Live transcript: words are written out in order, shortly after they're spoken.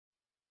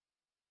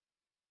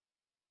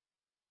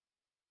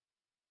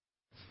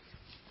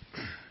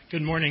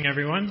Good morning,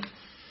 everyone.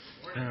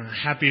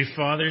 Happy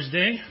Father's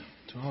Day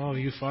to all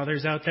you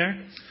fathers out there.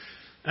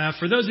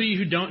 For those of you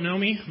who don't know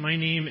me, my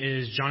name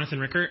is Jonathan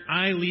Rickert.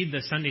 I lead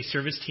the Sunday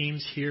service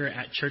teams here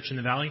at Church in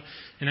the Valley,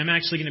 and I'm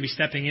actually going to be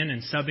stepping in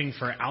and subbing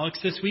for Alex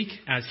this week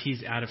as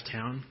he's out of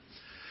town.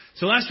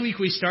 So last week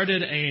we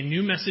started a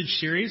new message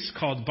series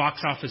called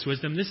Box Office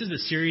Wisdom. This is a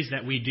series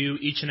that we do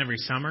each and every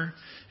summer.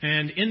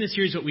 And in this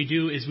series what we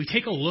do is we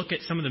take a look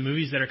at some of the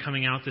movies that are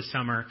coming out this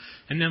summer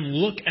and then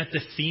look at the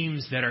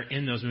themes that are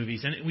in those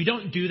movies. And we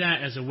don't do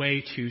that as a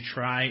way to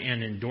try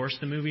and endorse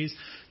the movies,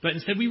 but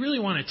instead we really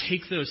want to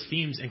take those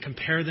themes and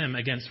compare them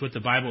against what the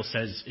Bible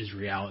says is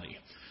reality.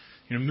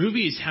 You know,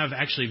 movies have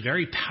actually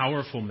very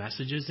powerful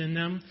messages in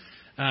them.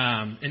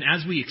 And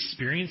as we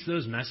experience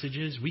those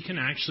messages, we can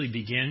actually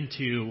begin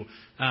to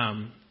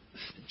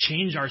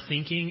change our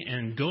thinking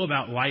and go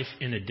about life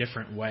in a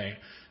different way.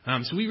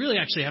 So we really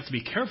actually have to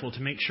be careful to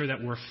make sure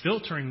that we're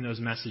filtering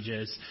those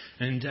messages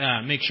and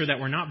make sure that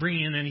we're not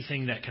bringing in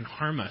anything that can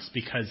harm us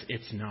because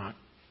it's not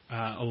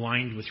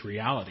aligned with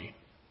reality.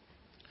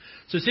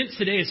 So since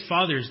today is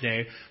Father's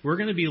Day, we're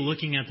going to be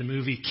looking at the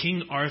movie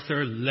King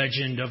Arthur,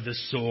 Legend of the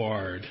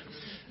Sword.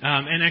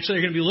 And actually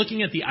we're going to be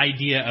looking at the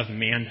idea of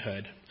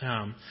manhood.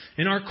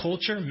 In our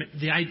culture,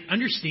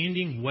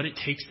 understanding what it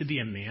takes to be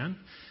a man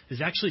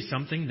is actually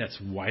something that's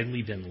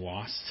widely been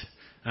lost.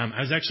 I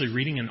was actually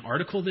reading an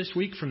article this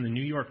week from the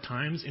New York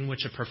Times in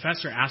which a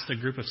professor asked a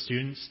group of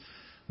students,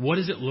 what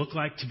does it look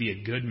like to be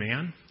a good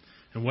man?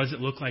 And what does it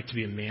look like to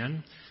be a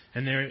man?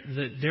 And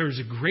there's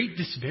a great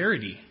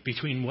disparity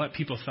between what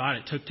people thought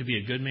it took to be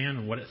a good man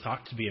and what it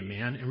thought to be a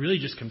man. It really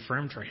just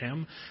confirmed for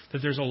him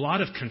that there's a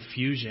lot of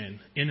confusion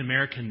in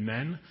American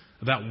men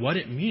about what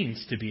it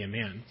means to be a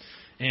man.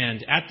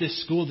 And at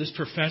this school, this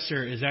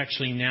professor is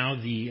actually now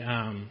the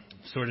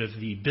sort of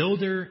the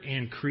builder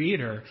and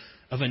creator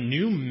of a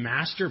new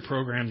master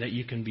program that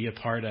you can be a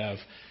part of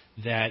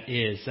that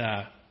is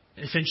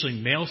essentially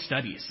male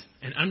studies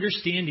and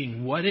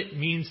understanding what it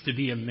means to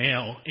be a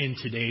male in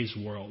today's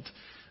world.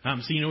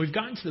 So, we've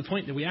gotten to the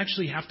point that we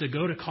actually have to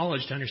go to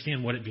college to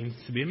understand what it means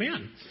to be a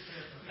man.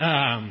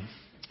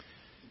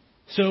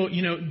 So,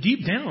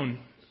 deep down,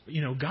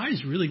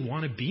 guys really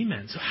want to be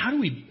men. So how do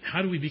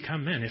we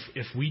become men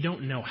if we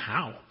don't know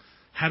how?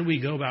 How do we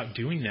go about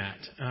doing that?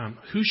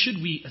 Who should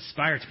we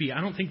aspire to be?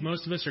 I don't think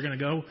most of us are going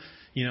to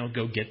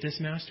go get this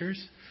master's.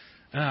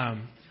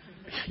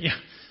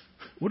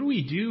 What do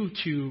we do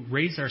to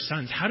raise our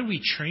sons? How do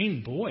we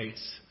train boys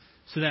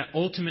so that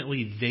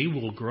ultimately they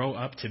will grow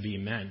up to be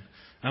men?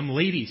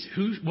 Ladies,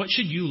 what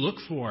should you look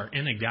for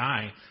in a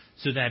guy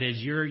so that as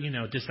you're,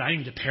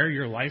 deciding to pair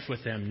your life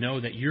with them,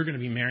 know that you're going to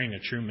be marrying a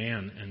true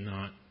man and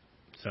not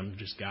some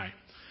just guy.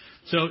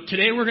 So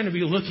today we're going to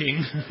be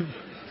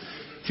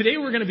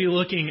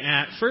looking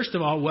at, first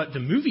of all, what the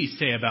movies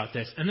say about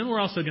this, and then we're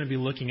also going to be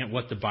looking at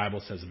what the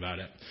Bible says about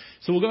it.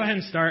 So we'll go ahead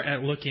and start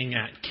at looking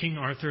at King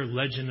Arthur,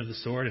 Legend of the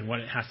Sword, and what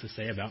it has to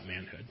say about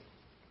manhood.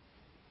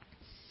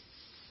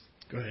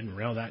 Go ahead and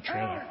rail that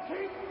trailer.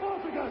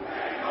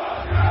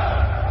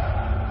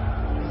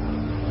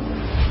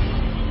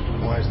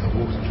 Why is the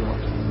water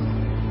dropped?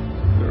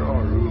 There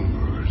are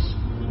rumors.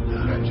 The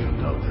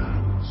legend of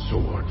the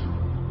sword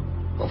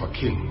of a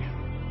king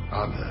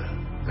other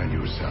than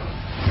yourself.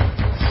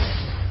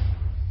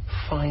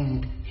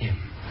 Find him.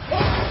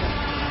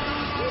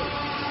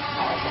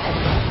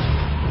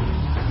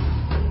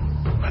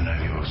 I know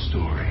your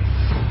story.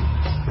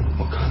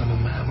 What kind of a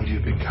man would you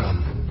become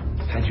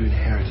had you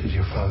inherited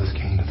your father's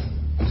kingdom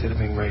instead of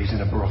being raised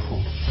in a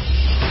brothel?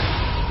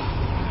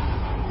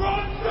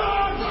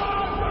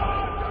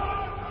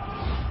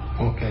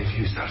 What gave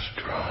you such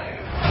drive?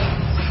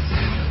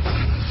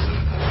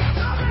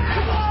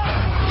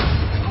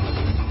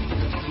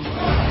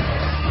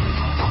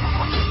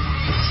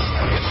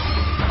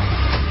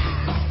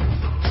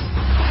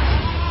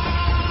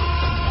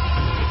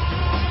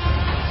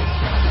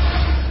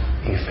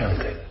 You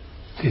felt it,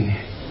 didn't you?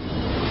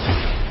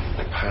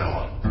 The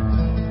power.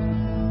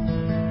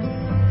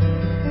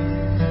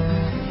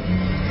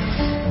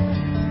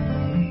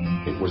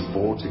 It was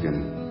Vortigern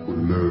who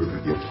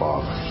murdered your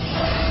father.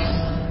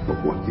 But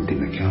what you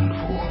didn't account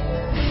for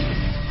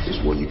is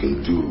what you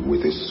can do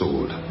with this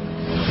sword. You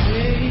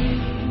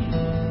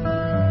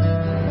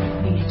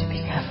need to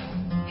be careful.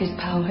 His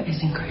power is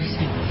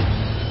increasing.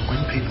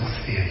 When people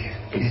fear you,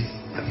 it is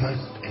the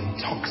most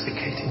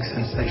intoxicating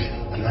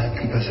sensation a man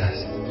can possess.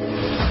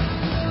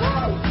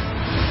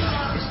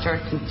 You're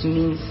starting to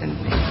mean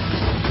something.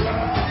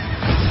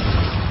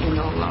 You're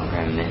no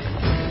longer a myth.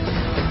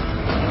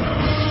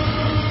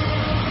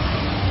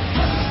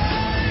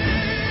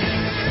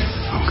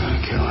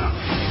 Kill him.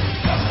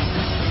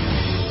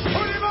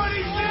 Put him on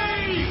his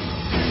knees!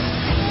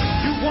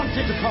 You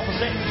wanted the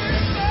prophecy?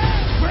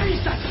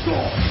 Raise that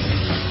sword!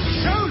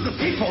 Show the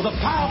people the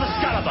power of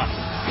Excalibur!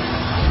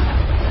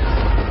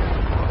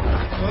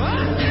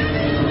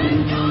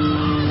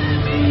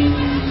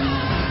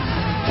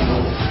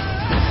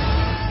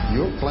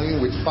 You're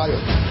playing with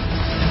fire.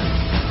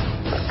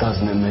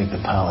 Doesn't it make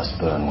the palace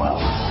burn well?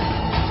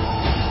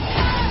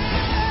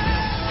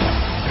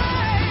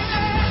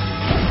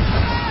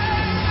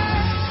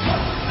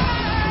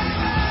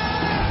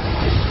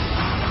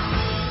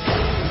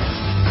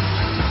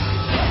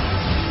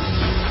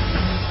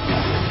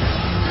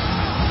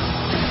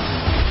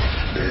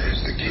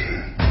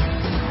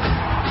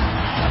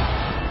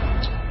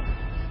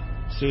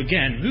 So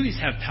again, movies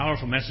have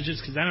powerful messages,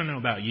 because I don't know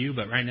about you,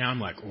 but right now I'm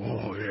like,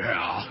 oh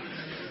yeah.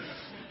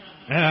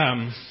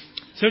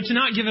 So to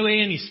not give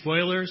away any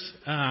spoilers,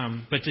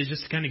 but to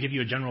just kind of give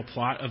you a general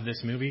plot of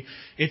this movie,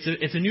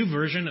 it's a new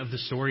version of the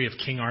story of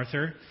King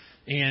Arthur.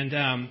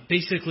 And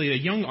basically, a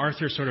young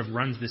Arthur sort of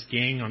runs this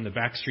gang on the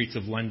back streets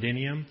of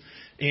Londinium.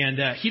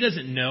 And he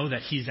doesn't know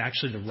that he's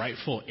actually the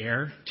rightful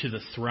heir to the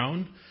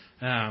throne.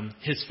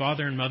 His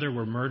father and mother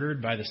were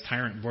murdered by this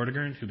tyrant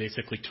Vortigern, who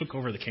basically took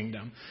over the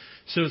kingdom.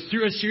 So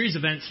through a series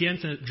of events, he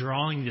ends up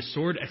drawing the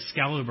sword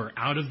Excalibur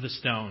out of the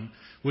stone,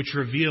 which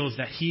reveals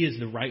that he is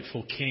the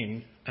rightful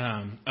king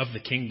of the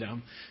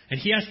kingdom. And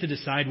he has to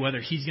decide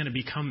whether he's going to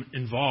become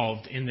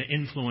involved in the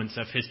influence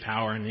of his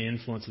power and the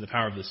influence of the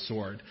power of the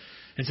sword.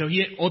 And so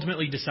he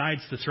ultimately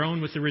decides to throw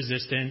with the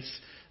resistance.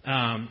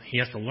 He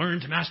has to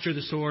learn to master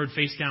the sword,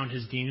 face down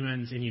his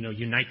demons, and,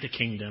 unite the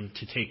kingdom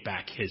to take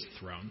back his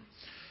throne.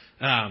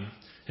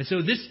 And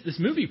so this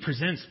movie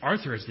presents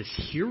Arthur as this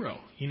hero,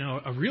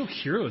 a real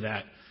hero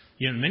that,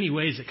 in many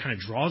ways it kind of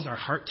draws our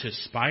heart to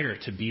aspire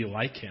to be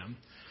like him.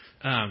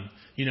 And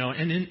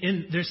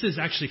this is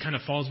actually kind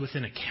of falls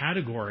within a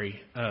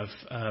category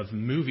of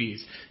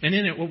movies. And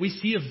in it, what we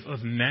see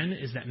of men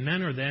is that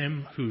men are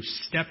them who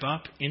step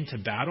up into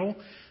battle.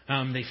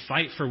 They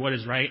fight for what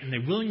is right, and they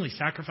willingly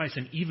sacrifice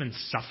and even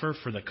suffer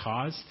for the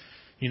cause.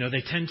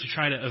 They tend to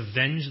try to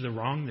avenge the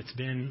wrong that's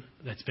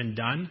been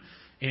done,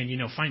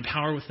 and find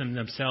power within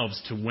themselves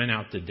to win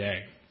out the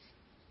day.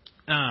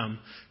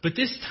 But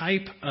this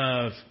type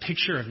of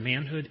picture of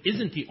manhood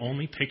isn't the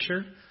only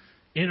picture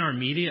in our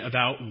media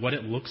about what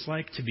it looks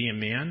like to be a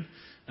man.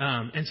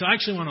 And so I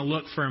actually want to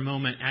look for a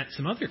moment at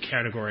some other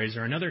categories,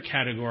 or another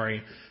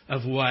category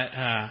of what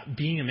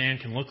being a man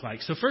can look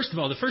like. So first of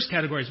all, the first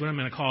category is what I'm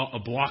going to call a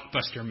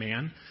blockbuster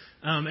man.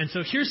 And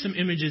so here's some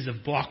images of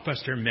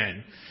blockbuster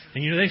men.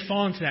 And, they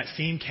fall into that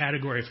same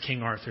category of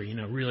King Arthur,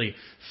 really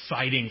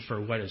fighting for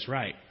what is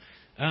right.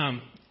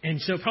 And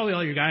so probably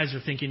all you guys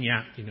are thinking,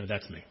 yeah,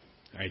 that's me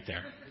right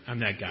there. I'm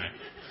that guy.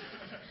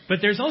 But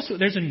there's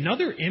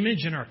another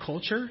image in our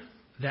culture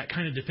that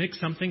kind of depicts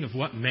something of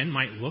what men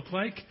might look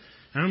like.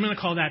 And I'm going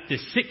to call that the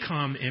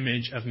sitcom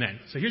image of men.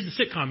 So here's the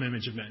sitcom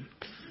image of men.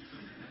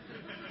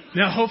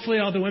 Now, hopefully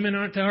all the women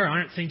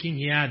aren't thinking,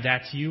 yeah,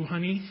 that's you,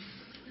 honey.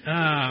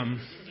 And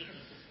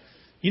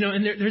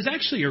there's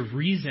actually a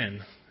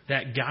reason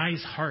that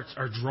guys' hearts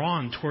are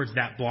drawn towards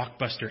that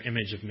blockbuster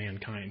image of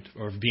mankind,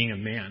 or of being a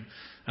man.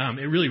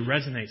 It really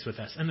resonates with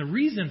us. And the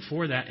reason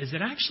for that is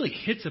it actually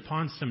hits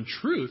upon some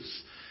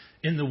truths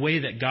in the way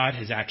that God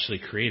has actually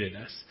created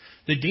us.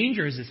 The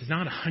danger is it's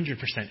not 100%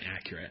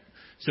 accurate.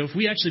 So if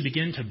we actually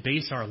begin to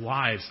base our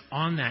lives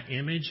on that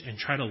image and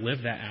try to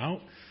live that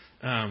out,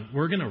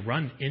 we're going to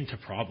run into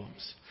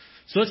problems.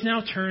 So let's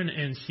now turn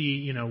and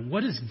see,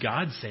 what does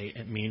God say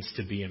it means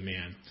to be a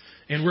man?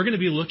 And we're going to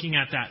be looking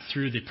at that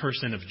through the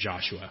person of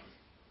Joshua.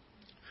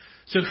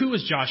 So who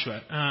was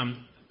Joshua?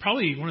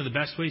 Probably one of the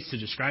best ways to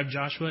describe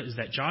Joshua is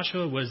that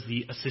Joshua was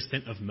the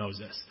assistant of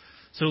Moses.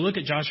 So look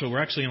at Joshua.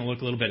 We're actually going to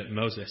look a little bit at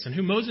Moses. And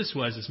who Moses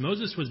was is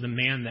Moses was the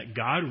man that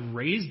God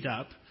raised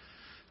up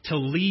to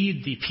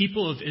lead the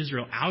people of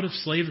Israel out of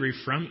slavery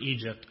from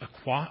Egypt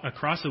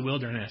across the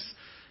wilderness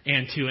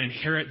and to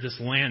inherit this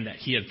land that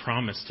he had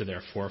promised to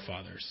their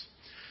forefathers.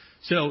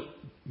 So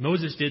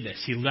Moses did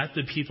this. He led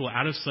the people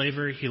out of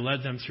slavery. He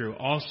led them through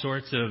all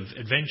sorts of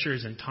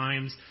adventures and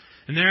times.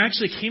 And there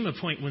actually came a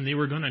point when they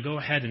were going to go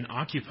ahead and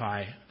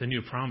occupy the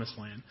new promised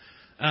land.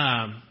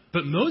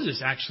 But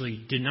Moses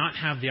actually did not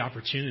have the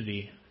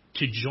opportunity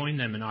to join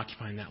them in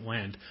occupying that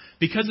land.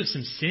 Because of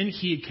some sin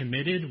he had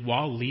committed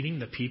while leading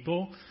the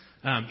people,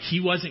 he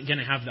wasn't going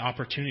to have the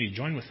opportunity to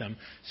join with them.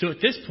 So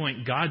at this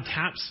point, God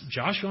taps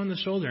Joshua on the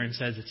shoulder and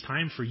says, it's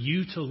time for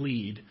you to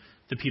lead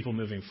the people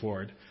moving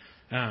forward.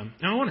 Now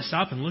I want to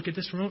stop and look at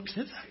this for a moment,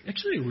 because it's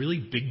actually a really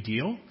big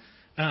deal.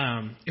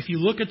 If you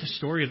look at the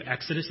story of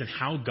Exodus and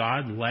how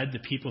God led the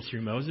people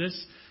through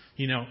Moses,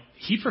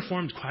 he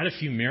performed quite a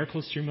few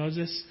miracles through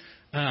Moses.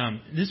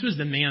 This was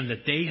the man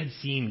that they had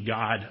seen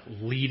God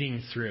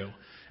leading through.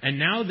 And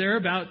now they're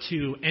about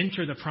to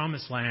enter the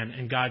promised land,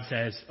 and God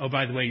says, oh,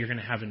 by the way, you're going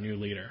to have a new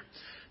leader.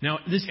 Now,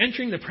 this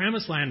entering the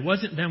promised land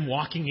wasn't them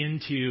walking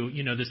into,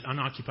 this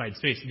unoccupied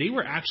space. They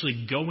were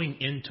actually going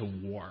into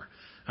war.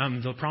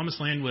 The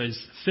promised land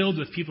was filled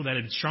with people that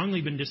had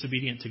strongly been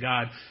disobedient to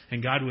God,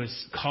 and God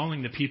was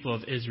calling the people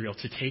of Israel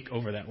to take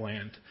over that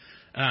land.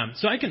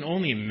 So I can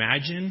only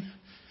imagine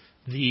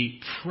the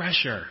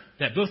pressure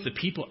that both the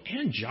people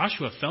and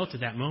Joshua felt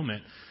at that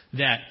moment,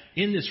 that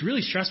in this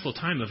really stressful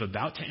time of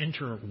about to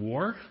enter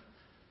war,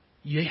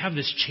 you have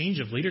this change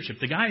of leadership.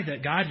 The guy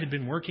that God had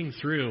been working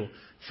through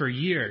for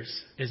years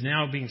is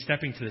now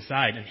stepping to the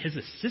side, and his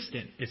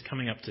assistant is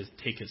coming up to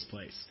take his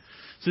place.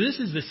 So this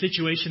is the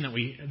situation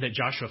that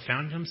Joshua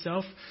found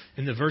himself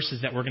in the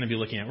verses that we're going to be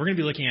looking at. We're going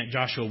to be looking at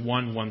Joshua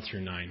 1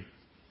 through 9.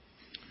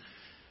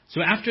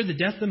 So after the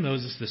death of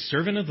Moses, the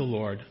servant of the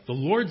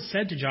Lord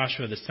said to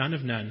Joshua, the son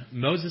of Nun,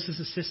 Moses'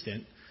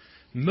 assistant,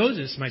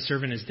 Moses, my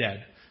servant, is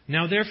dead.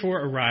 Now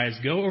therefore arise,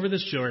 go over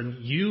this Jordan,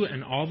 you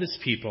and all this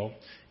people,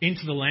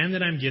 into the land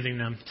that I'm giving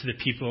them to the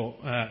people,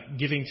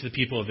 giving to the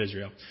people of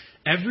Israel.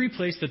 Every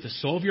place that the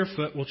sole of your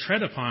foot will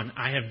tread upon,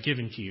 I have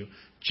given to you,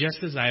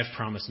 just as I have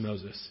promised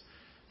Moses.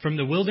 From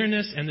the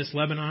wilderness and this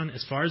Lebanon,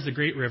 as far as the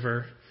great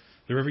river,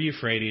 the river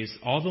Euphrates,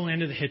 all the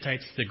land of the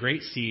Hittites, the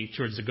great sea,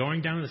 towards the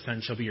going down of the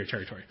sun shall be your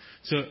territory.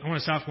 So I want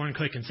to stop one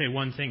quick and say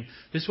one thing.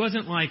 This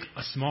wasn't like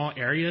a small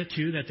area,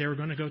 too, that they were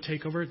going to go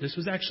take over. This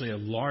was actually a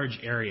large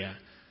area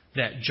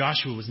that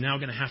Joshua was now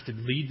going to have to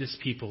lead this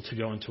people to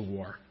go into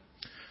war.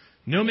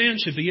 No man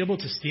should be able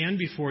to stand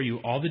before you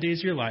all the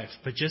days of your life,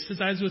 but just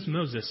as I was with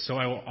Moses, so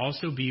I will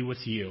also be with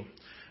you.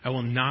 I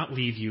will not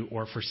leave you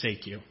or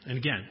forsake you. And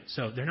again,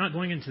 so they're not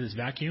going into this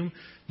vacuum.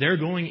 They're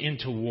going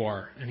into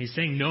war. And he's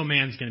saying no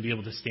man's going to be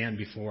able to stand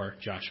before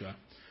Joshua.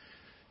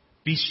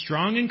 Be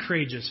strong and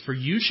courageous, for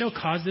you shall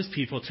cause this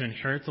people to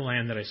inherit the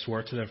land that I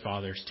swore to their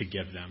fathers to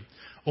give them.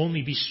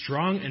 Only be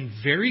strong and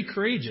very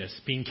courageous,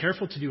 being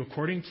careful to do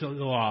according to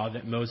the law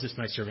that Moses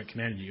my servant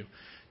commanded you.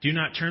 Do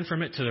not turn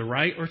from it to the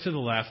right or to the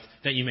left,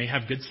 that you may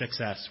have good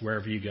success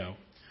wherever you go.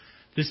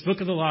 This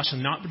book of the law shall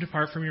not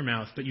depart from your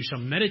mouth, but you shall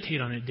meditate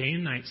on it day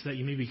and night, so that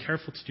you may be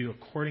careful to do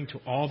according to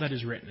all that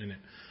is written in it.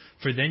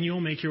 For then you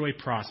will make your way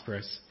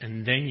prosperous,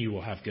 and then you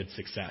will have good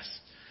success.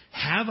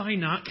 Have I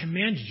not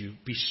commanded you?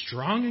 Be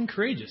strong and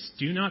courageous.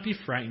 Do not be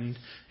frightened,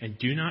 and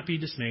do not be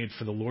dismayed,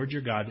 for the Lord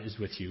your God is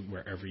with you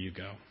wherever you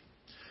go.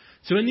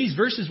 So in these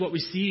verses, what we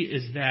see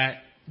is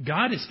that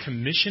God is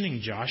commissioning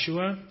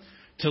Joshua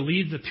to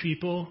lead the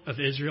people of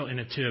Israel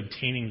into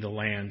obtaining the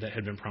land that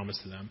had been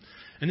promised to them.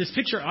 And this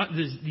picture,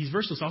 these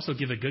verses also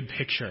give a good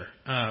picture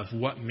of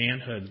what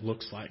manhood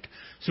looks like.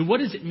 So what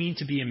does it mean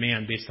to be a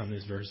man based on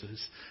these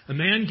verses? A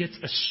man gets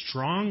a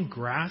strong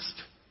grasp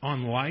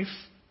on life.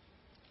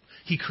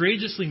 He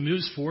courageously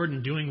moves forward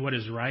in doing what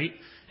is right,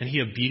 and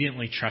he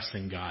obediently trusts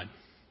in God.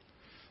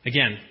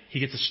 Again, he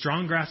gets a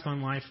strong grasp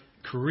on life,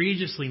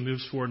 courageously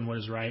moves forward in what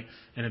is right,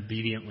 and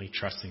obediently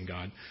trusts in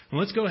God. And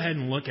let's go ahead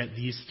and look at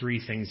these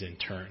three things in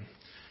turn.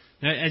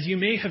 Now, as you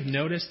may have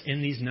noticed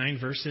in these 9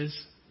 verses,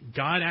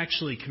 God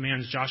actually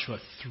commands Joshua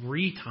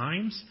 3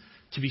 times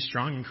to be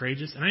strong and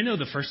courageous. And I know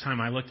the first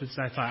time I looked at this,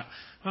 I thought,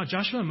 wow,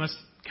 Joshua must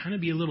kind of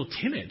be a little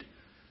timid,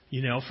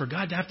 for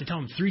God to have to tell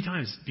him 3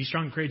 times, be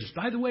strong and courageous.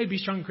 By the way, be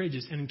strong and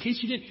courageous. And in case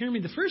you didn't hear me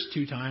the first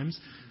 2 times,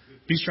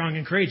 be strong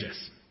and courageous.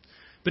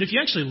 But if you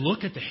actually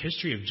look at the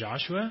history of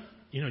Joshua,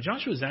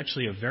 Joshua is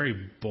actually a very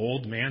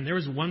bold man. There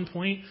was one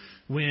point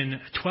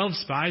when 12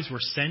 spies were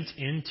sent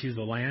into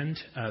the land,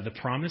 the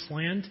promised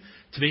land,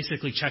 to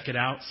basically check it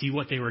out, see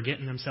what they were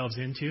getting themselves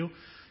into.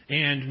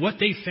 And what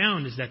they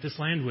found is that this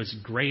land was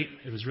great.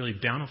 It was really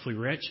bountifully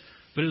rich,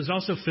 but it was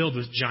also filled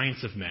with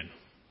giants of men.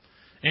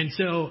 And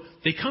so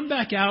they come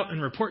back out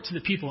and report to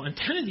the people, and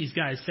 10 of these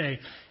guys say,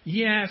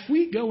 yeah, if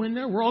we go in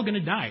there, we're all going to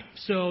die.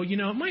 So,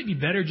 it might be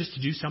better just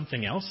to do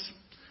something else.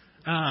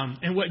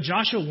 And what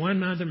Joshua,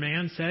 one other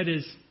man, said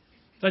is,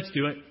 let's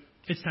do it.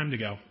 It's time to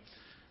go.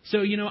 So,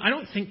 I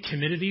don't think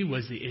timidity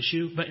was the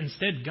issue, but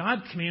instead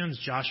God commands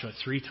Joshua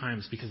 3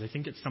 times because I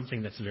think it's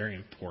something that's very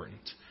important.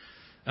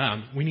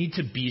 We need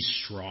to be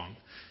strong.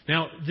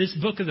 Now, this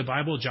book of the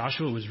Bible,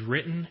 Joshua, was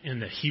written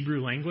in the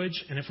Hebrew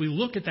language. And if we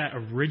look at that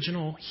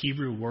original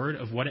Hebrew word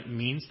of what it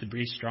means to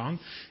be strong,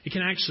 it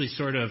can actually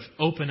sort of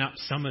open up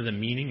some of the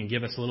meaning and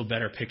give us a little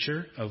better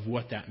picture of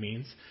what that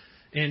means.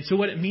 And so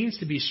what it means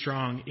to be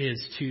strong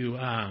is to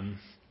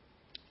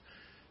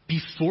be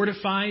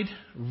fortified,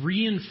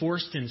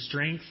 reinforced in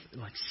strength,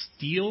 like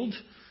steeled.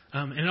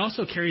 And it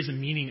also carries a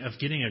meaning of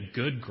getting a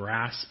good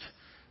grasp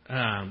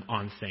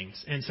on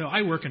things. And so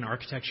I work in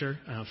architecture,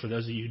 for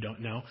those of you who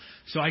don't know.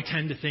 So I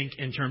tend to think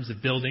in terms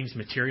of buildings,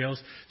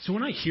 materials. So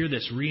when I hear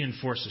this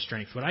reinforced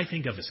strength, what I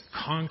think of is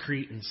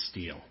concrete and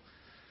steel.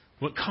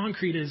 What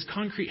concrete is,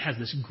 concrete has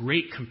this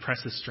great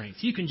compressive strength.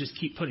 You can just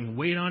keep putting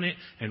weight on it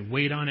and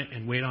weight on it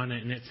and weight on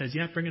it, and it says,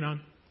 yeah, bring it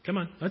on. Come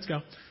on, let's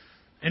go.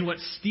 And what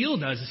steel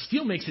does is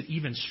steel makes it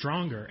even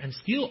stronger. And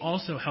steel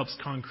also helps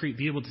concrete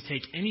be able to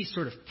take any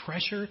sort of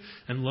pressure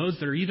and loads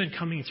that are even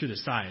coming through the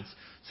sides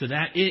so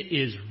that it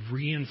is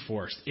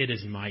reinforced. It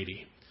is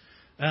mighty.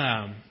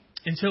 And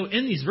so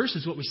in these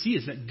verses, what we see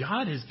is that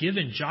God has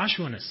given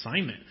Joshua an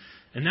assignment.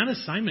 And that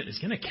assignment is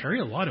going to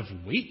carry a lot of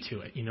weight to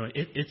it.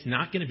 It's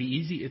not going to be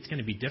easy. It's going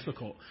to be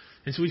difficult.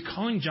 And so he's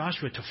calling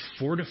Joshua to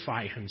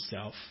fortify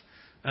himself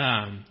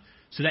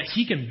so that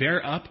he can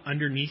bear up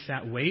underneath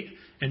that weight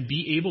and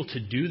be able to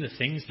do the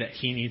things that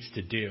he needs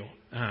to do.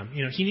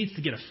 He needs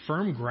to get a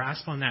firm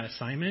grasp on that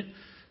assignment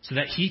so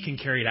that he can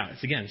carry it out.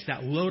 It's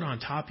that load on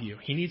top of you.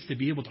 He needs to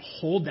be able to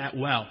hold that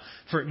well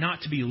for it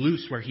not to be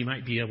loose where he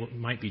might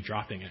be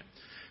dropping it.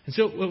 And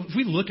so if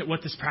we look at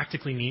what this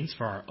practically means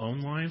for our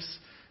own lives,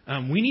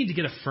 we need to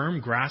get a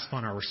firm grasp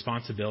on our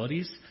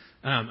responsibilities.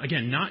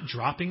 Again, not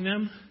dropping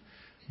them,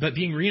 but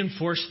being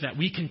reinforced that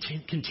we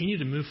continue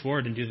to move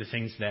forward and do the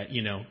things that,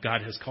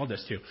 God has called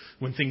us to.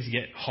 When things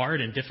get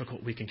hard and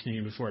difficult, we can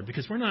continue to move forward.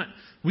 Because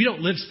we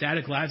don't live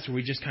static lives where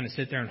we just kind of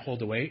sit there and hold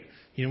the weight.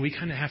 We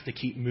kind of have to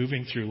keep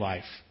moving through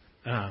life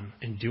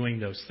and doing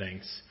those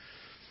things.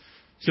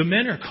 So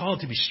men are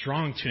called to be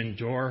strong, to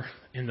endure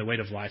in the weight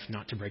of life,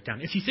 not to break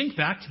down. If you think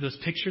back to those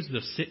pictures of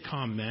those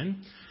sitcom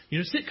men,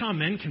 sitcom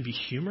men can be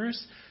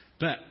humorous,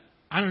 but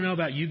I don't know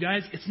about you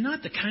guys, it's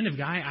not the kind of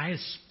guy I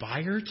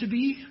aspire to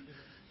be.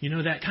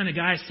 That kind of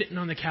guy sitting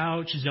on the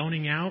couch,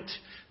 zoning out.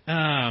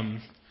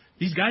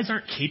 These guys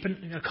aren't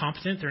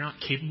competent. They're not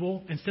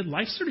capable. Instead,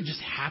 life sort of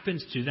just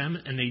happens to them,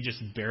 and they just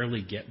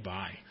barely get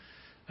by.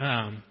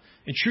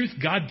 In truth,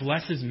 God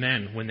blesses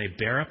men when they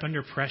bear up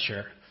under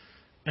pressure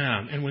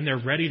and when they're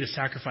ready to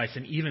sacrifice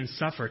and even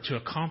suffer to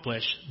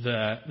accomplish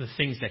the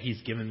things that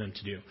he's given them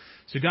to do.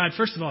 So God,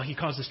 first of all, he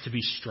calls us to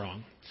be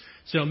strong.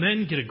 So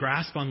men get a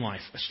grasp on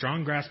life, a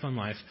strong grasp on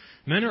life.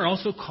 Men are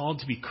also called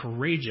to be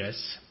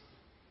courageous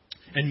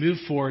and move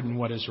forward in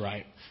what is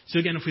right. So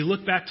again, if we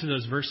look back to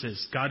those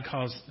verses, God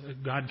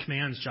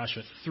commands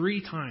Joshua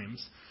 3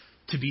 times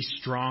to be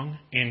strong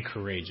and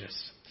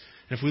courageous.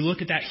 And if we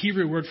look at that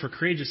Hebrew word for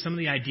courageous, some of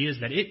the ideas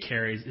that it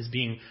carries is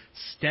being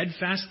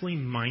steadfastly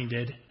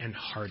minded and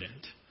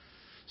hardened.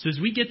 So as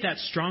we get that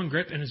strong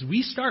grip and as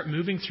we start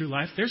moving through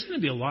life, there's going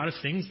to be a lot of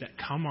things that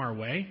come our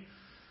way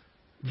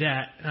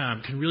that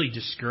can really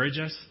discourage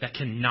us, that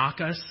can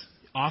knock us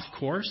off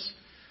course.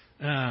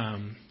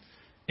 And,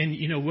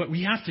 what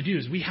we have to do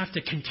is we have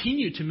to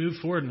continue to move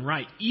forward and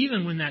right,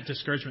 even when that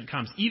discouragement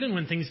comes, even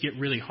when things get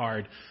really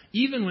hard,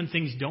 even when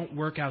things don't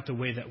work out the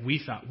way that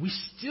we thought. We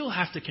still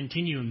have to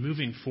continue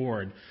moving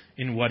forward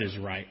in what is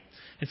right.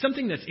 And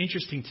something that's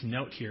interesting to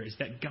note here is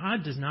that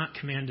God does not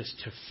command us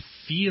to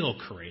feel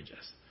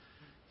courageous.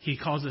 He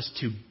calls us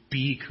to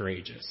be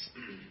courageous.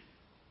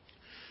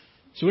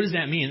 So what does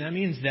that mean? That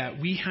means that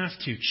we have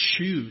to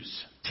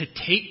choose to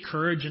take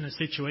courage in a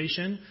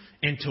situation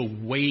and to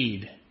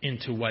wade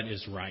into what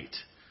is right.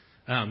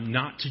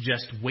 Not to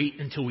just wait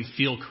until we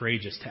feel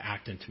courageous to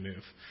act and to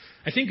move.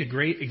 I think a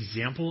great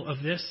example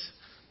of this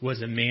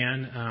was a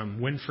man,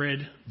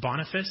 Winfrid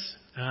Boniface,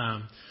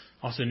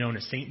 also known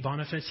as Saint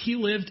Boniface. He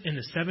lived in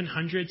the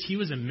 700s. He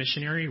was a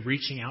missionary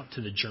reaching out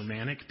to the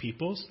Germanic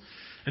peoples.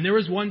 And there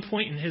was one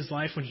point in his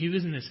life when he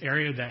was in this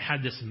area that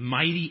had this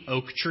mighty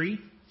oak tree.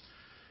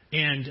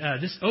 And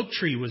this oak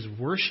tree was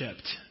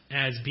worshipped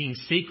as being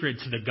sacred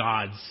to the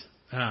gods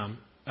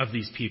of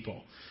these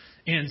people.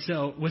 And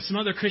so with some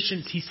other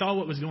Christians, he saw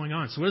what was going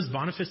on. So what does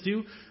Boniface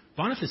do?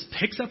 Boniface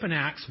picks up an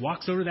axe,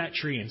 walks over to that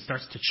tree, and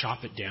starts to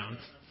chop it down.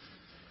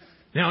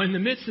 Now, in the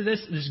midst of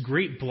this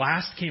great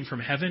blast came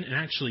from heaven and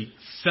actually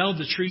felled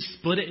the tree,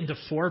 split it into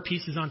 4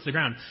 pieces onto the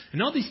ground.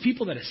 And all these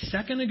people that a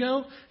second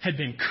ago had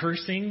been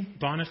cursing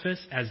Boniface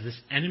as this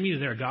enemy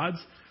of their gods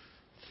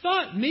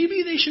thought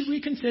maybe they should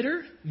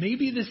reconsider.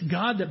 Maybe this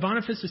God that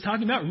Boniface was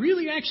talking about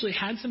really actually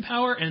had some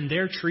power and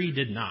their tree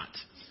did not.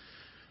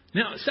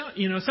 Now,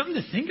 something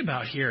to think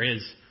about here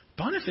is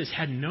Boniface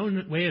had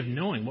no way of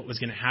knowing what was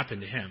going to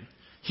happen to him.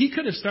 He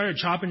could have started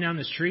chopping down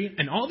this tree,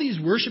 and all these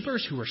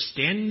worshipers who were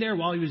standing there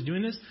while he was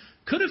doing this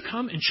could have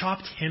come and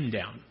chopped him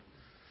down.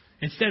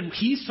 Instead,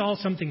 he saw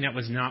something that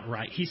was not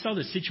right. He saw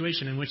the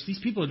situation in which these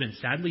people had been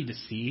sadly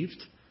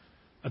deceived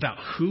about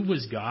who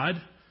was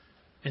God,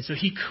 and so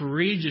he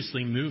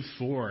courageously moved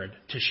forward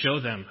to show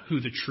them who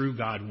the true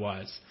God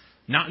was,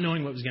 not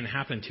knowing what was going to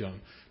happen to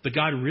him. But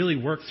God really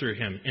worked through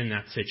him in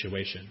that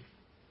situation.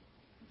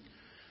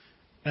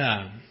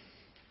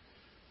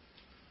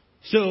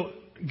 So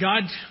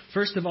God,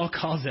 first of all,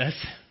 calls us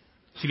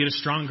to get a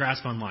strong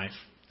grasp on life.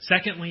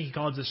 Secondly, he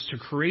calls us to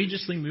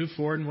courageously move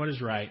forward in what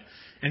is right.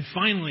 And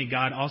finally,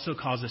 God also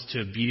calls us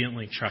to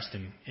obediently trust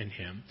in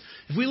him.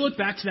 If we look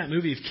back to that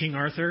movie of King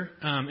Arthur,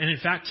 and in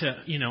fact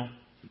to,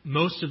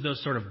 most of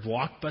those sort of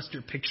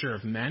blockbuster picture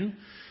of men,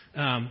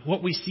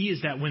 what we see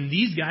is that when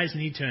these guys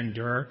need to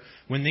endure,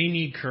 when they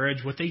need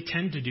courage, what they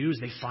tend to do is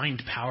they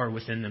find power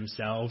within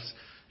themselves.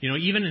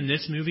 Even in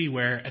this movie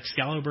where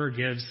Excalibur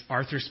gives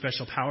Arthur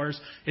special powers,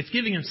 it's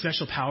giving him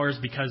special powers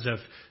because of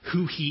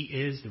who he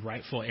is, the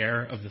rightful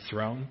heir of the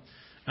throne.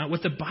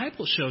 What the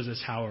Bible shows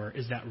us, however,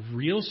 is that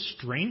real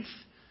strength,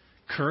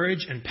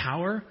 courage, and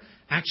power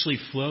actually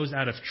flows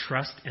out of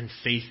trust and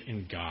faith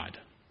in God.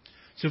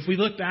 So if we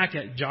look back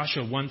at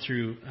Joshua 1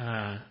 through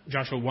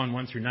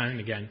 9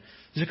 again,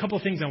 there's a couple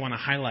of things I want to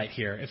highlight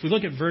here. If we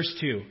look at verse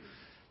 2,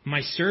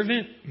 my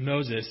servant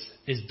Moses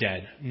is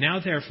dead.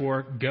 Now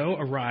therefore, go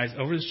arise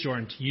over the shore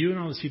and you and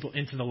all these people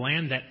into the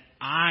land that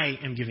I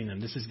am giving them.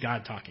 This is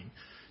God talking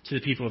to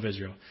the people of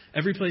Israel.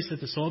 Every place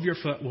that the sole of your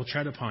foot will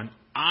tread upon,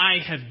 I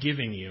have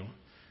given you,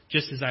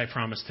 just as I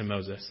promised to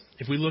Moses.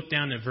 If we look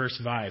down at verse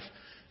 5,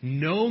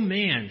 no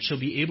man shall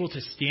be able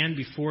to stand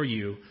before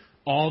you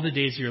all the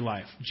days of your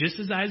life. Just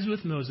as I was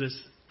with Moses,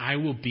 I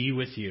will be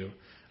with you.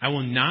 I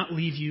will not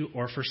leave you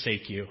or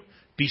forsake you.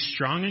 Be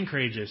strong and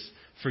courageous,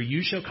 for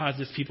you shall cause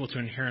this people to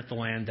inherit the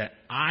land that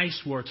I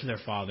swore to their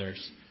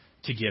fathers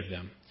to give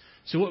them.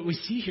 So what we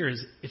see here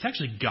is it's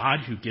actually God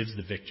who gives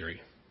the victory.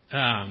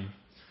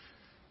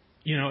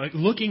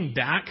 Looking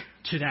back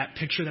to that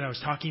picture that I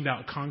was talking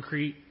about,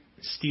 concrete,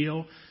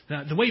 steel,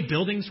 the way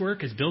buildings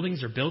work is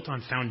buildings are built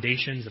on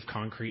foundations of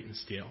concrete and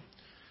steel.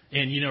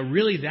 And,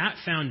 really that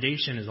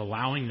foundation is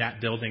allowing that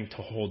building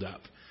to hold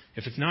up.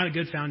 If it's not a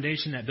good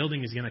foundation, that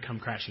building is going to come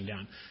crashing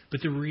down.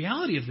 But the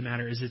reality of the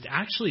matter is it's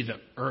actually the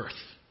earth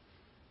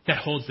that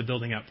holds the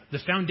building up. The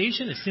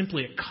foundation is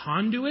simply a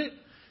conduit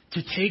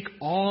to take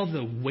all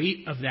the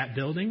weight of that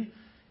building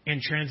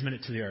and transmit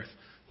it to the earth.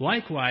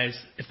 Likewise,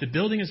 if the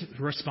building is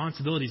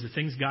responsibilities, the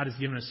things God has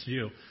given us to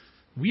do,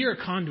 we are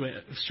a conduit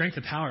of strength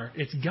and power.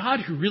 It's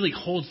God who really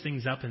holds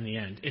things up in the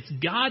end. It's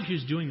God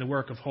who's doing the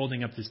work of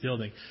holding up this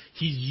building.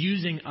 He's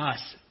using us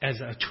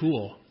as a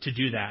tool to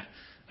do that.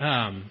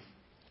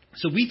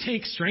 So we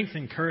take strength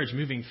and courage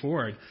moving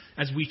forward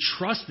as we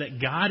trust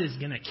that God is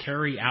going to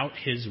carry out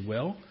his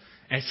will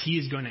as he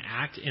is going to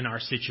act in our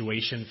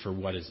situation for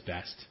what is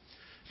best.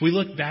 If we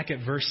look back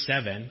at verse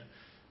 7,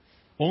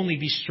 only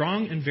be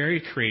strong and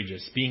very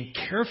courageous, being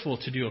careful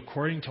to do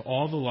according to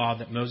all the law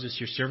that Moses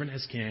your servant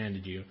has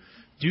commanded you.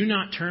 Do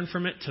not turn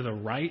from it to the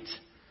right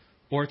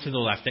or to the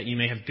left, that you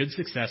may have good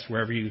success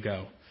wherever you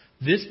go.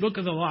 This book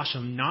of the law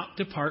shall not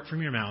depart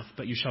from your mouth,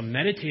 but you shall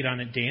meditate on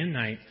it day and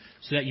night,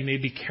 so that you may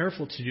be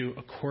careful to do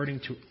according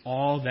to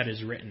all that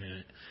is written in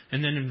it.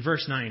 And then in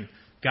verse 9,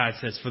 God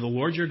says, for the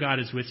Lord your God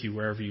is with you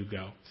wherever you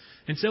go.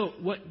 And so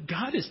what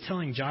God is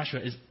telling Joshua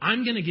is,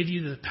 I'm going to give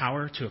you the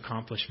power to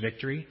accomplish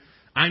victory.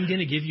 I'm going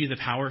to give you the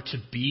power to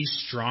be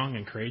strong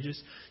and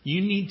courageous.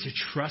 You need to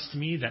trust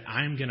me that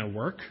I'm going to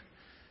work.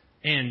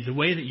 And the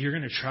way that you're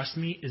going to trust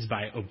me is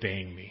by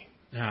obeying me.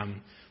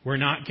 We're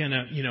not going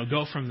to,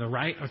 go from the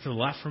right or to the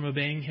left from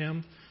obeying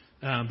him.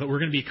 But we're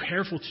going to be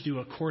careful to do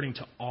according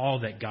to all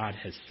that God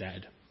has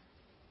said.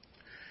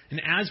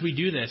 And as we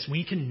do this,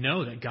 we can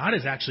know that God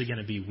is actually going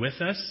to be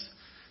with us,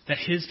 that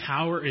his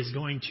power is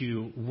going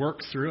to work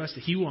through us,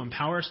 that he will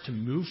empower us to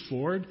move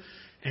forward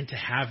and to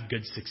have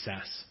good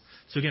success.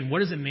 So again, what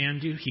does a man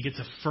do? He gets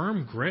a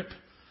firm grip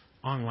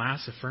on life,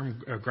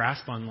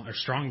 a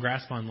strong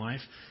grasp on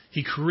life.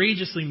 He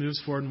courageously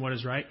moves forward in what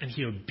is right, and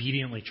he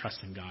obediently trusts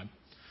in God.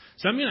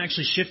 So I'm going to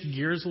actually shift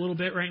gears a little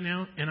bit right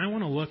now, and I'm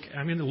going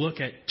to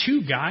look at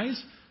two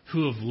guys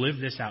who have lived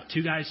this out,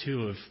 two guys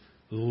who have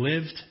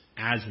lived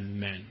as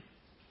men.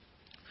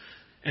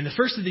 And the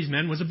first of these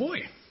men was a boy,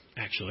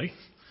 actually.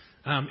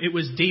 It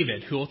was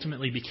David, who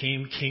ultimately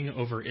became king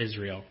over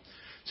Israel.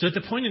 So at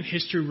the point in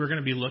history we're going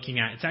to be looking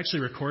at, it's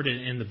actually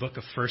recorded in the book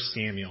of 1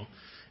 Samuel.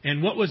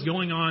 And what was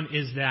going on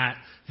is that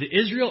the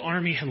Israel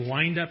army had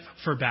lined up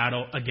for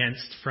battle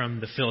from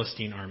the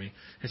Philistine army.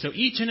 And so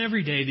each and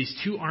every day, these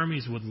two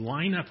armies would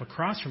line up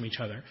across from each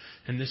other.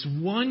 And this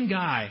one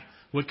guy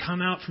would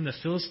come out from the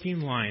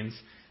Philistine lines,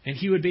 and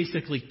he would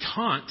basically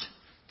taunt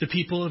the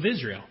people of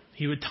Israel.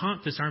 He would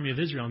taunt this army of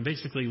Israel and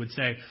basically would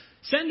say,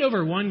 send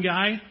over one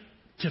guy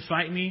to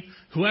fight me.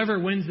 Whoever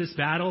wins this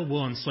battle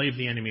will enslave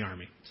the enemy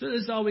army. So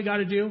this is all we got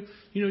to do.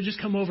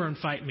 Just come over and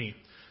fight me.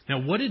 Now,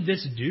 what did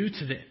this do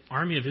to the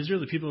army of Israel,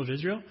 the people of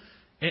Israel?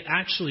 It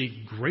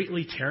actually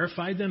greatly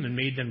terrified them and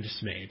made them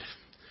dismayed.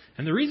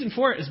 And the reason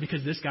for it is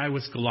because this guy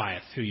was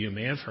Goliath, who you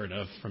may have heard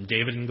of from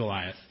David and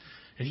Goliath.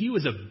 And he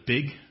was a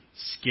big,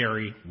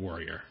 scary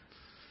warrior.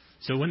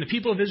 So when the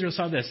people of Israel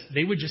saw this,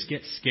 they would just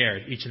get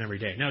scared each and every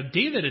day. Now,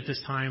 David at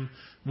this time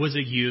was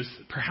a youth,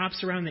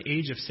 perhaps around the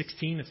age of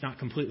 16. It's not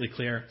completely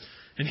clear.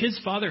 And his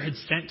father had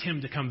sent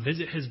him to come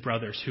visit his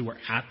brothers who were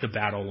at the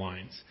battle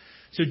lines.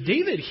 So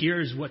David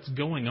hears what's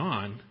going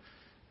on,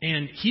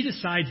 and he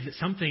decides that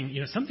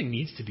something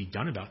needs to be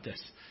done about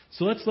this.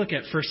 So let's look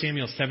at 1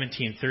 Samuel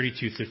 17,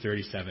 32 through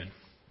 37.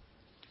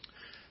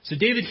 So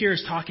David here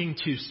is talking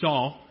to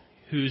Saul,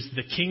 who's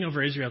the king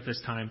over Israel at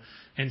this time,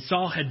 and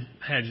Saul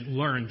had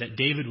learned that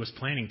David was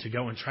planning to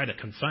go and try to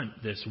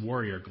confront this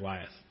warrior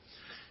Goliath.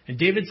 And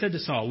David said to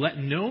Saul, let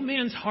no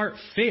man's heart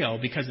fail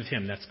because of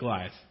him, that's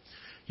Goliath.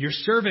 Your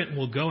servant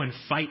will go and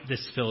fight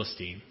this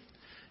Philistine.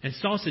 And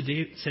Saul said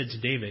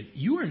to David,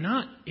 you are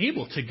not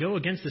able to go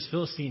against this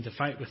Philistine to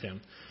fight with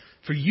him,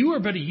 for you are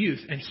but a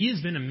youth, and he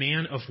has been a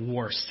man of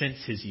war since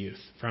his youth,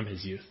 from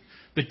his youth.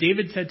 But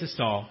David said to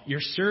Saul, your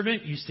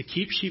servant used to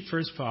keep sheep for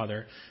his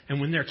father, and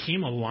when there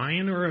came a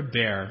lion or a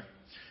bear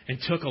and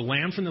took a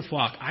lamb from the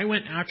flock, I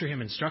went after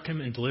him and struck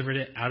him and delivered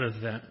it out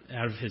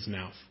of his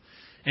mouth.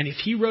 And if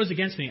he rose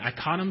against me, I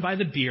caught him by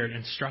the beard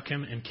and struck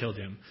him and killed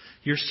him.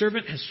 Your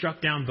servant has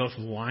struck down both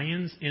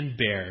lions and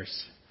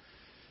bears.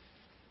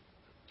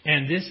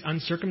 And this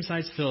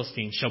uncircumcised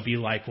Philistine shall be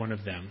like one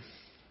of them.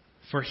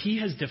 For he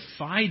has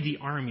defied the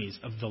armies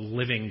of the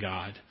living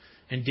God.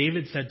 And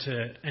David said,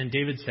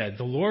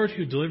 the Lord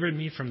who delivered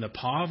me from the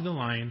paw of the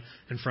lion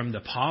and from the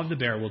paw of the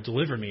bear will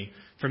deliver me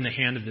from the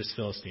hand of this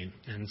Philistine.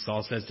 And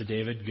Saul says to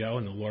David, go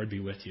and the Lord be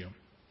with you.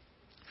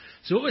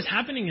 So what was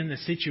happening in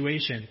this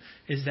situation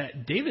is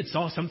that David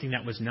saw something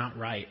that was not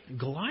right.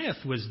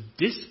 Goliath was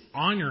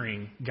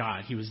dishonoring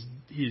God. He was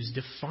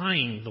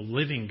defying the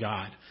living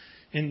God.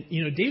 And,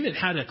 David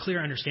had a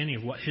clear understanding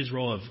of what his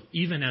role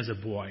even as a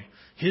boy.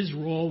 His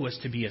role was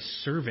to be a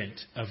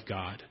servant of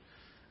God.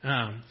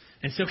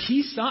 And so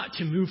he sought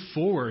to move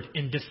forward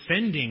in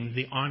defend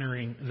the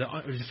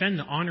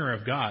honor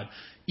of God,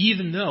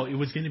 even though it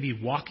was going to be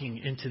walking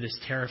into this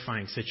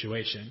terrifying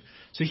situation.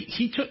 So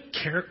he took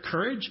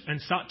courage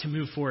and sought to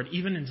move forward,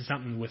 even into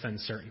something with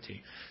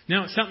uncertainty.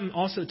 Now, something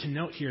also to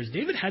note here is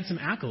David had some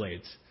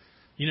accolades.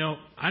 You know,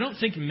 I don't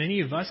think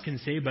many of us can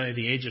say by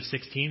the age of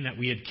 16 that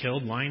we had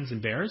killed lions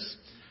and bears.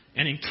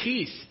 And in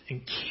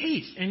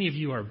case any of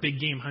you are big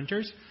game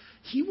hunters,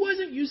 he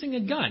wasn't using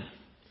a gun.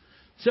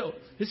 So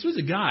this was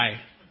a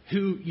guy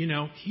who, you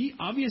know, he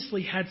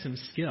obviously had some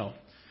skill.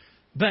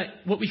 But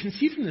what we can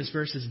see from this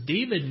verse is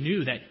David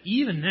knew that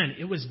even then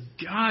it was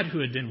God who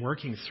had been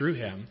working through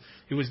him.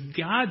 It was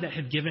God that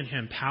had given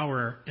him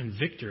power and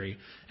victory.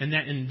 And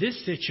that in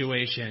this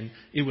situation,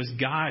 it was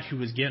God who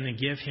was going to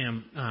give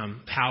him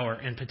power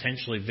and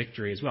potentially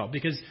victory as well.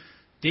 Because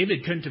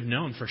David couldn't have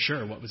known for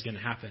sure what was going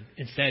to happen.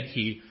 Instead,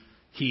 he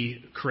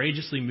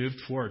courageously moved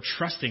forward,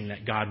 trusting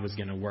that God was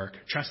going to work,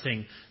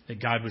 trusting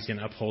that God was going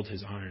to uphold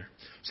his honor.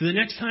 So the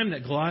next time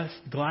that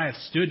Goliath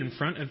stood in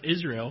front of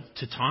Israel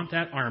to taunt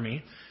that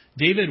army,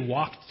 David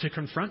walked to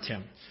confront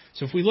him.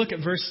 So if we look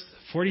at verse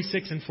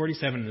 46 and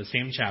 47 of the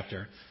same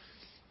chapter,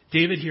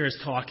 David here is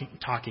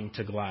talking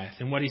to Goliath.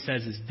 And what he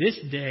says is, this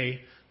day,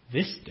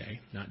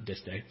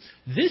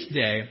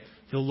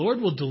 the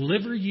Lord will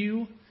deliver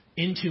you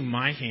into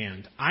my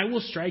hand. I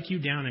will strike you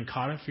down and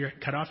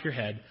cut off your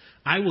head.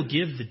 I will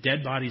give the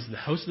dead bodies of the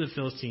host of the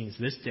Philistines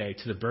this day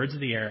to the birds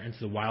of the air and to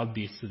the wild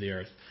beasts of the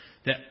earth,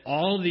 that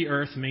all the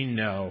earth may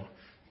know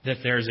that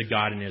there is a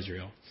God in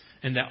Israel,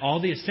 and that all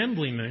the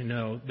assembly may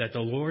know that the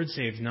Lord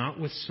saves not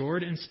with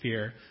sword and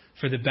spear,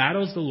 for the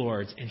battle is the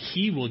Lord's, and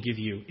he will give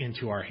you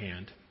into our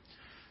hand.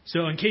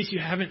 So in case you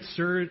haven't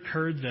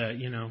heard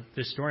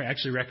this story, I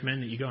actually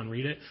recommend that you go and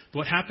read it. But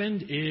what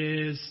happened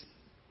is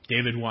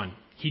David won.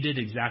 He did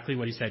exactly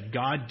what he said.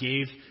 God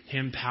gave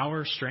him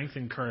power, strength,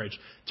 and courage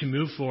to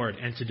move forward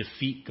and to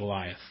defeat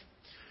Goliath.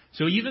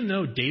 So even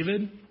though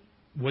David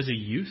was a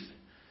youth,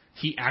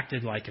 he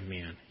acted like a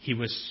man. He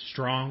was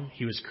strong,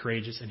 he was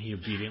courageous, and he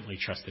obediently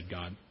trusted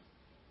God.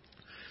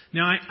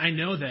 Now, I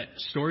know that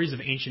stories of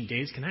ancient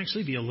days can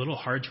actually be a little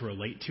hard to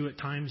relate to at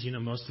times. You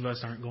know, most of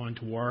us aren't going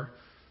to war,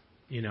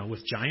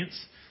 with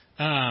giants.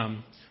 So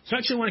I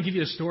actually want to give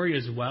you a story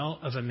as well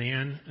of a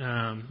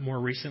man, more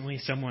recently,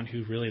 someone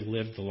who really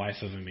lived the life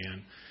of a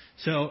man.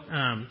 So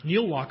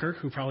Neil Walker,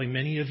 who probably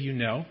many of you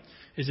know,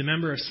 is a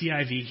member of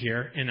CIV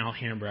here in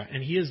Alhambra,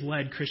 and he has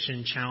led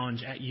Christian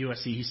Challenge at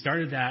USC. He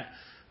started that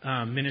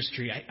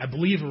ministry, I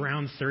believe,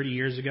 around 30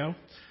 years ago.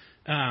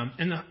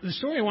 And the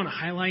story I want to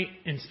highlight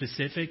in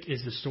specific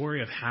is the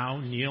story of how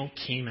Neil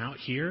came out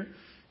here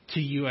to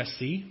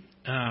USC.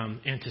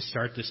 And to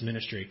start this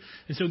ministry.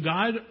 And so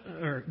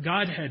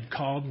God had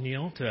called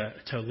Neil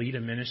to lead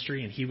a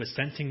ministry, and he was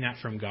sensing that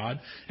from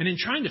God. And in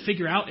trying to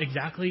figure out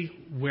exactly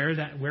where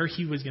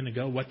he was going to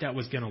go, what that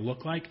was going to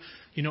look like,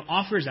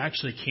 offers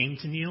actually came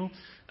to Neil.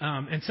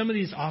 And some of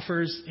these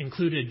offers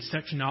included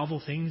such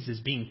novel things as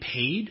being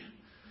paid.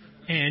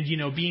 And,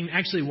 being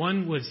actually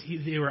one was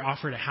they were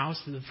offered a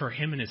house for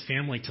him and his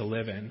family to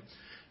live in.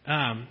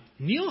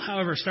 Neil,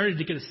 however, started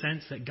to get a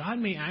sense that God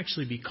may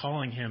actually be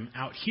calling him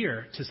out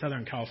here to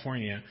Southern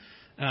California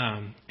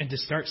and to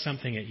start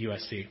something at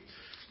USC.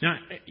 Now,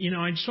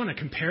 I just want to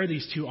compare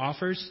these two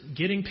offers.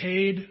 Getting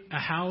paid, a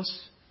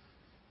house,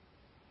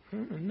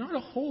 not a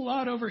whole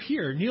lot over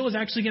here. Neil was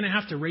actually going to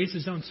have to raise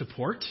his own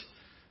support.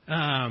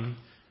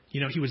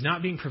 He was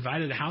not being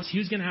provided a house. He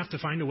was going to have to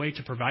find a way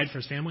to provide for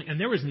his family. And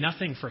there was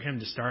nothing for him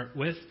to start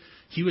with.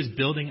 He was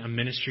building a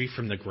ministry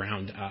from the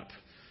ground up.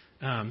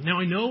 Now,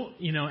 I know,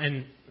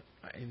 and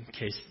in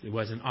case it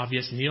wasn't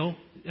obvious, Neil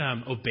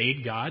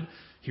obeyed God.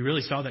 He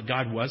really saw that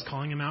God was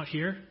calling him out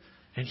here,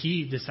 and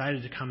he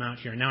decided to come out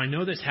here. Now, I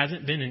know this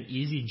hasn't been an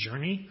easy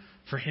journey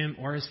for him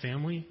or his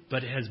family,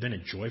 but it has been a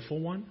joyful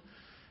one.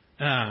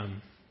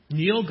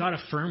 Neil got a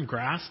firm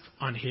grasp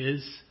on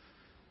his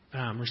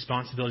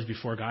responsibilities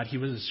before God. He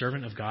was a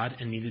servant of God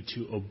and needed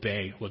to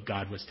obey what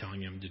God was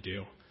telling him to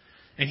do.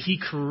 And he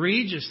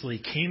courageously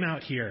came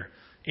out here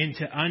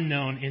into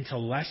unknown, into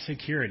less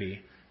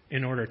security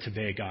in order to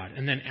obey God.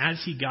 And then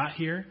as he got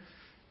here,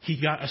 he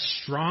got a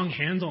strong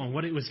handle on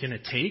what it was going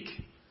to take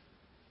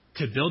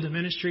to build a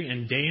ministry,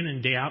 and day in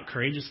and day out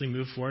courageously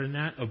move forward in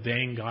that,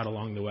 obeying God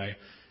along the way.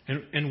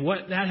 And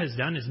what that has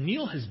done is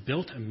Neil has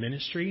built a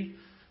ministry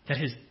that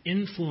has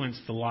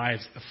influenced the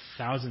lives of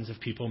thousands of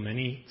people,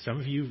 some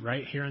of you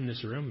right here in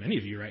this room, many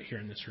of you right here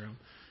in this room,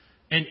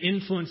 and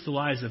influenced the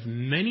lives of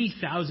many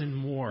thousand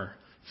more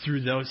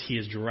through those he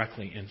has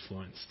directly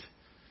influenced.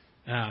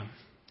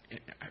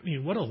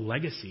 What a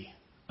legacy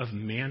of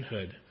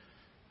manhood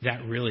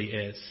that really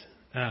is.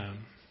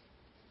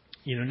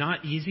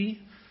 Not easy,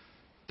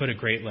 but a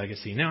great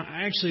legacy. Now,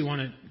 I actually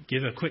want to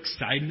give a quick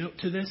side note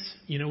to this.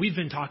 We've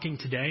been talking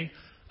today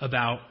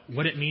about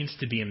what it means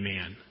to be a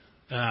man,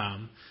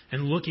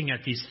 and looking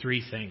at these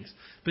three things.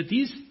 But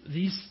these,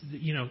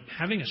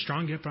 having a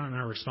strong grip on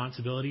our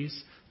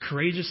responsibilities,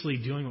 courageously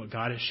doing what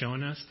God has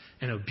shown us,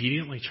 and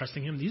obediently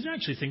trusting Him, these are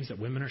actually things that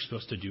women are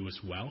supposed to do as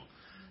well.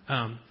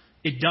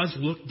 It does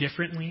look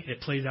differently.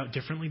 It plays out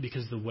differently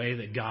because of the way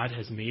that God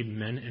has made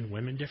men and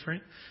women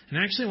different. And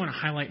I actually want to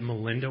highlight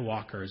Melinda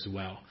Walker as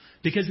well.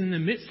 Because in the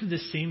midst of the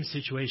same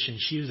situation,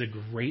 she was a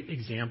great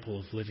example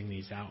of living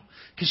these out.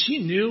 Because she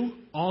knew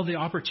all the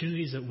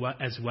opportunities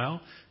as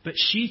well, but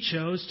she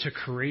chose to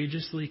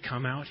courageously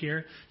come out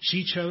here.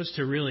 She chose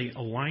to really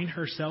align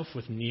herself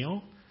with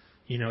Neil,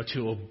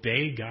 to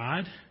obey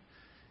God,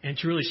 and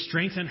to really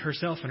strengthen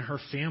herself and her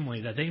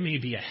family that they may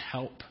be a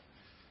help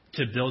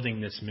to building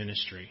this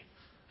ministry.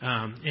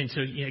 And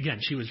so, again,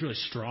 she was really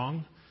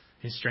strong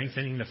in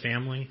strengthening the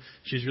family.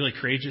 She was really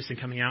courageous in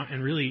coming out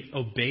and really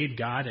obeyed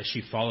God as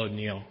she followed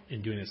Neil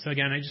in doing this. So,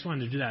 again, I just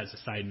wanted to do that as a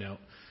side note.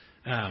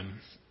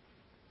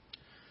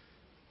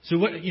 So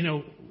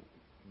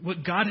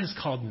what God has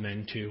called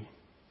men to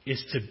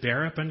is to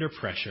bear up under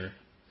pressure,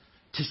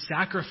 to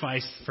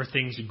sacrifice for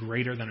things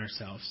greater than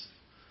ourselves.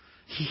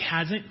 He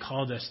hasn't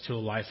called us to a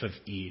life of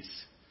ease.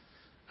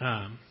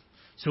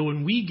 So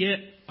when we get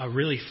a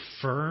really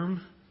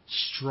firm,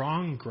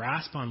 strong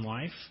grasp on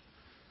life,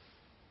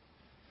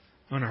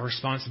 on our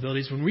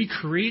responsibilities, when we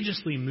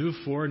courageously move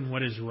forward in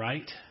what is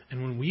right,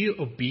 and when we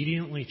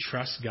obediently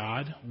trust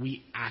God,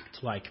 we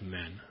act like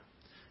men.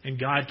 And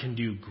God can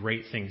do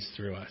great things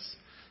through us.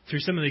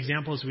 Through some of the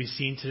examples we've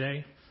seen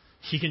today,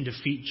 He can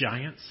defeat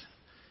giants.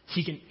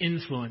 He can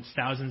influence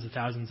thousands and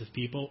thousands of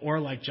people.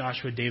 Or like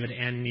Joshua, David,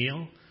 and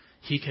Neil,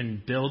 He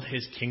can build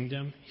His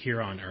kingdom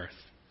here on earth.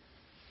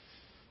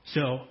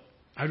 So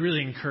I'd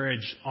really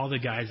encourage all the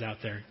guys out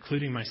there,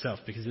 including myself,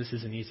 because this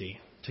isn't easy,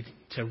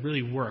 to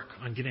really work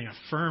on getting a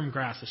firm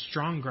grasp, a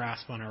strong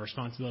grasp on our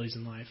responsibilities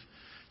in life,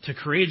 to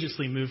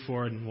courageously move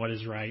forward in what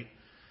is right,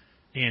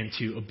 and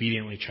to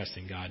obediently trust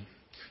in God.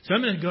 So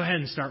I'm going to go ahead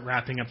and start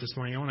wrapping up this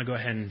morning. I want to go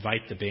ahead and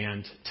invite the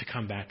band to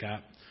come back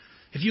up.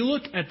 If you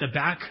look at the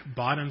back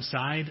bottom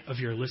side of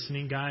your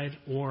listening guide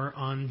or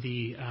on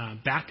the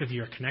back of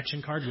your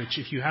connection card, which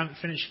if you haven't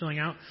finished filling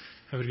out,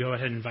 I would go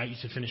ahead and invite you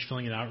to finish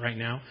filling it out right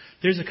now.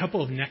 There's a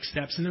couple of next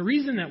steps. And the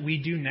reason that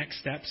we do next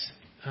steps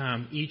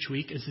each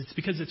week is it's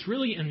because it's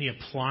really in the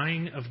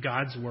applying of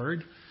God's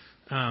Word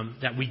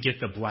that we get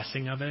the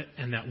blessing of it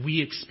and that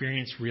we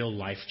experience real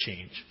life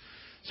change.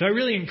 So I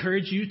really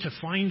encourage you to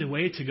find a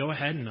way to go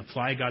ahead and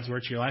apply God's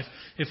Word to your life.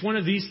 If one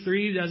of these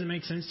three doesn't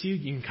make sense to you,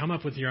 you can come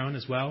up with your own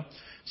as well.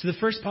 So the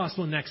first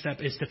possible next step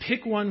is to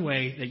pick one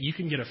way that you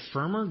can get a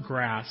firmer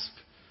grasp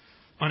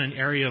on an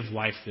area of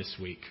life this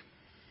week.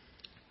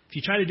 If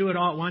you try to do it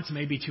all at once, it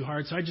may be too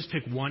hard, so I just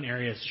pick one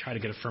area to try to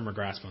get a firmer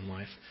grasp on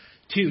life.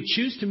 2,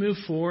 choose to move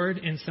forward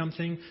in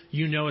something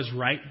you know is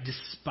right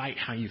despite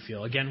how you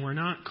feel. Again, we're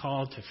not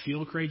called to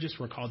feel courageous,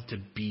 we're called to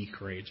be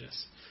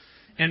courageous.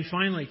 And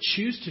finally,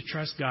 choose to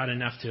trust God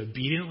enough to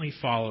obediently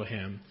follow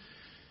Him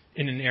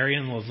in an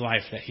area of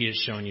life that He has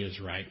shown you is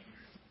right.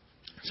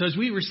 So as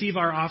we receive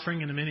our offering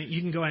in a minute,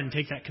 you can go ahead and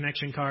take that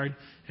connection card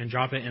and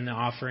drop it in the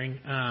offering.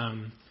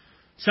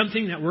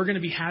 Something that we're going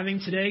to be having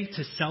today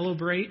to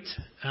celebrate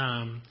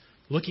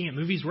looking at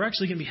movies, we're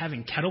actually going to be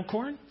having kettle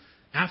corn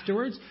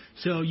afterwards.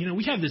 So,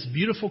 we have this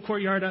beautiful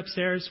courtyard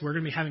upstairs. We're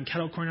going to be having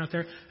kettle corn out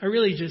there. I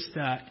really just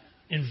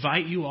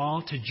invite you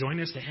all to join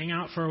us to hang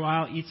out for a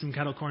while, eat some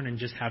kettle corn, and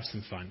just have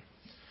some fun.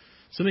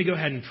 So let me go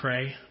ahead and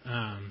pray,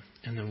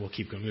 and then we'll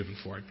keep moving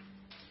forward.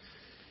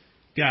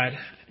 God,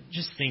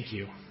 just thank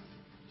you.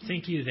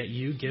 Thank you that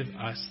you give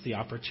us the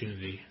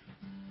opportunity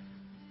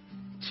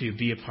to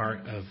be a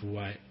part of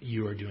what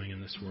you are doing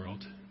in this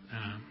world.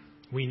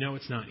 We know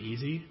it's not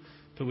easy,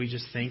 but we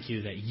just thank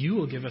you that you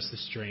will give us the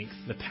strength,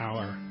 the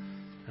power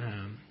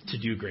to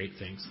do great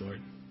things,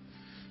 Lord.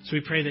 So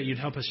we pray that you'd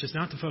help us just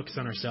not to focus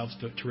on ourselves,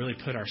 but to really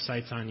put our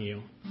sights on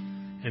you,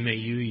 and may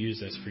you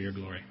use us for your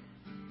glory.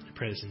 I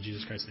pray this in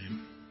Jesus Christ's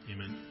name.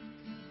 Amen.